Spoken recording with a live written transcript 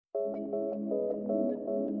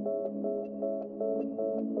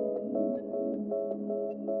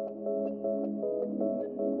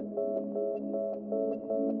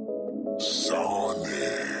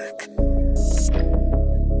Sonic.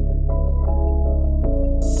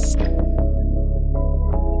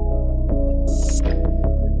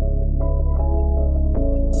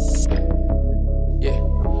 Yeah.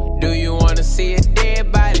 Do you wanna see a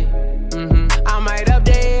dead body? I might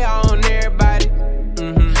update on everybody.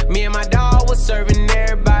 Me and my dog was serving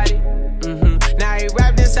everybody. Now he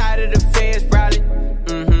wrapped inside of the feds probably.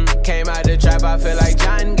 Came out the trap, I feel like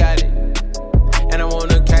John Gotti. And I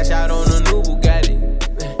wanna cash out on a new Bugatti.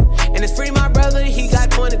 And it's free my brother, he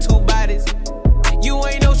got 22 bodies. You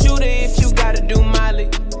ain't no shooter if you gotta do Molly.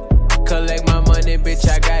 Collect my money, bitch,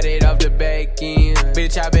 I got it off the back end.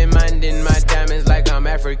 Bitch, I been minding my diamonds like I'm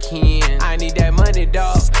African. I need that money,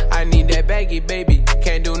 dawg. I need that Becky, baby.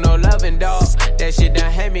 Can't do no loving, dawg. That shit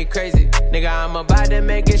done had me crazy. Nigga, I'm about to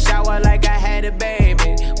make a shower like I had a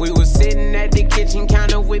baby. We was sitting at the kitchen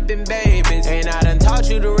counter whipping babies. And I done taught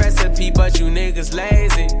you the recipe, but you niggas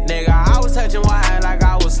lazy. Nigga, I was touching wine like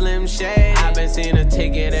I was Slim Shady. I been seeing a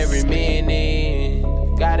ticket every minute.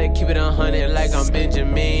 Gotta keep it 100 like I'm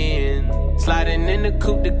Benjamin. Sliding in the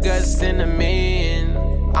coupe, the guts in the man.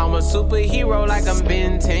 I'm a superhero like I'm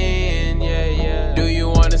Ben 10, yeah, yeah. Do you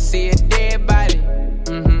wanna see a dead body?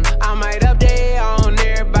 I might update on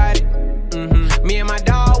everybody. Me and my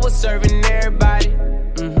dog was serving everybody.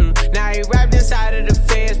 Now he wrapped inside of the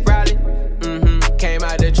feds probably. Came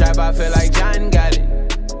out the trap, I feel like John Gotti.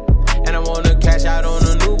 And I wanna cash out on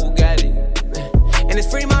a new Bugatti. And it's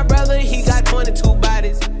free my brother, he got 22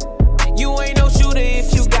 bodies. You ain't no shooter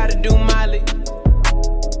if you gotta do Molly.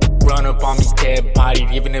 Run up on me, dead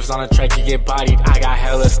bodied. Even if it's on a track, you get bodied. I got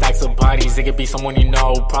hella stacks of bodies. It could be someone you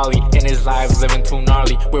know, probably. In his life, living too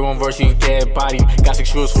gnarly. With one verse, you get bodied. Got 6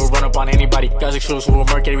 shooters who will run up on anybody. Got 6 shooters who will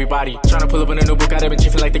murk everybody. Tryna pull up in a new Bugatti, been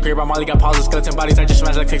chiefing like the great by Molly. Got piles of skeleton bodies. I just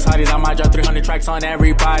smashed like 6 hotties. I might drop 300 tracks on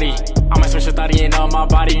everybody. I might switch the thotty and on my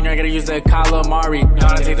body. You're not gonna use the calamari. Know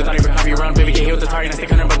how to take the thotty for coffee. Run, baby, get hit with the target. And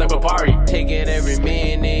stick 100 but the Bapari. Take it every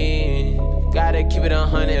minute. Gotta keep it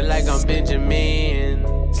 100 like I'm Benjamin.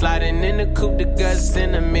 Sliding in the coupe, the guts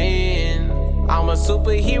in the man. I'm a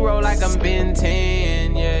superhero like I'm Ben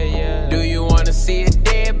 10, yeah, yeah. Do you wanna see a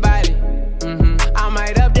dead body? I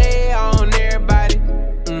might update on everybody.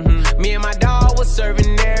 Me and my dog was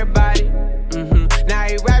serving everybody. Now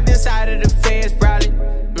he wrapped inside of the feds probably.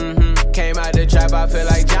 Came out the trap, I feel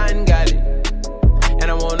like John Gotti. And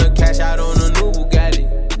I wanna cash out on a new Bugatti.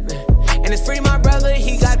 And it's free my brother,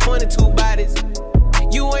 he got 22 bodies.